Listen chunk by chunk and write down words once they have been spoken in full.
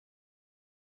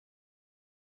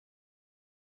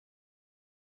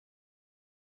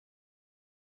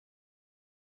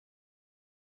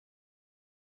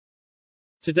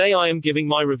Today I am giving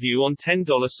my review on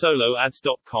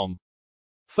 $10soloads.com.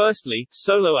 Firstly,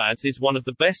 Solo Ads is one of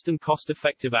the best and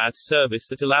cost-effective ads service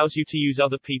that allows you to use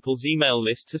other people's email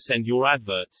list to send your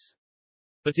adverts.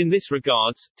 But in this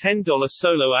regards,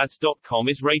 $10soloads.com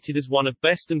is rated as one of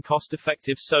best and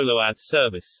cost-effective solo ads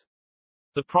service.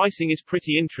 The pricing is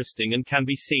pretty interesting and can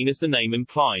be seen as the name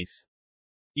implies.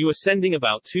 You are sending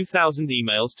about 2,000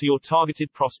 emails to your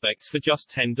targeted prospects for just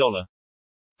 $10.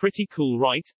 Pretty cool,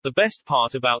 right? The best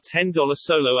part about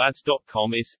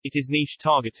 $10soloads.com is, it is niche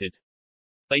targeted.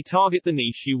 They target the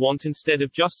niche you want instead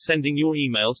of just sending your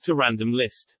emails to random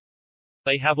list.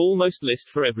 They have almost list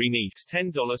for every niche.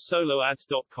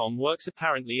 $10soloads.com works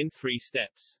apparently in 3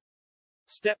 steps.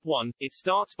 Step 1, it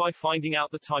starts by finding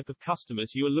out the type of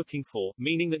customers you are looking for,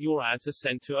 meaning that your ads are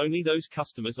sent to only those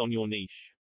customers on your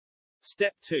niche.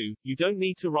 Step 2, you don't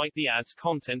need to write the ads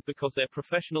content because their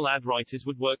professional ad writers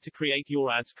would work to create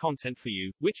your ads content for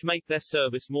you, which make their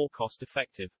service more cost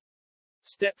effective.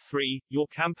 Step 3, your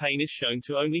campaign is shown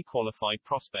to only qualified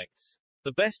prospects.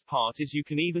 The best part is you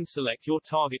can even select your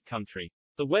target country.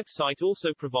 The website also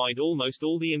provide almost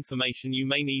all the information you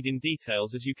may need in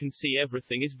details. As you can see,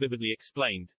 everything is vividly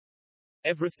explained.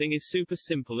 Everything is super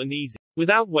simple and easy.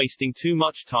 Without wasting too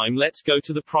much time, let's go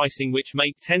to the pricing which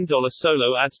make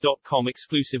 $10soloads.com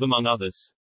exclusive among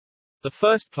others. The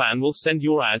first plan will send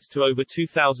your ads to over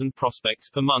 2,000 prospects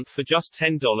per month for just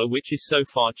 $10, which is so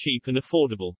far cheap and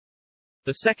affordable.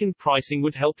 The second pricing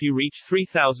would help you reach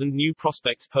 3,000 new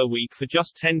prospects per week for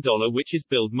just $10, which is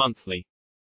billed monthly.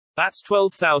 That's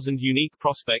 12,000 unique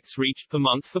prospects reached per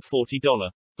month for $40.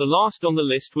 The last on the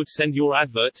list would send your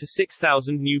advert to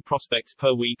 6,000 new prospects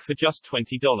per week for just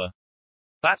 $20.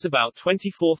 That's about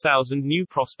 24,000 new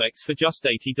prospects for just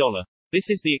 $80. This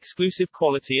is the exclusive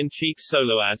quality and cheap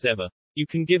solo ads ever. You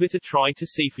can give it a try to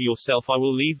see for yourself. I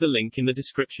will leave the link in the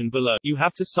description below. You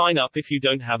have to sign up if you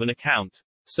don't have an account.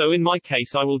 So in my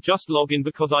case I will just log in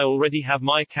because I already have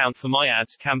my account for my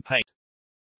ads campaign.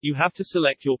 You have to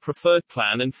select your preferred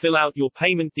plan and fill out your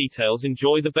payment details.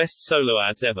 Enjoy the best solo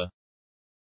ads ever.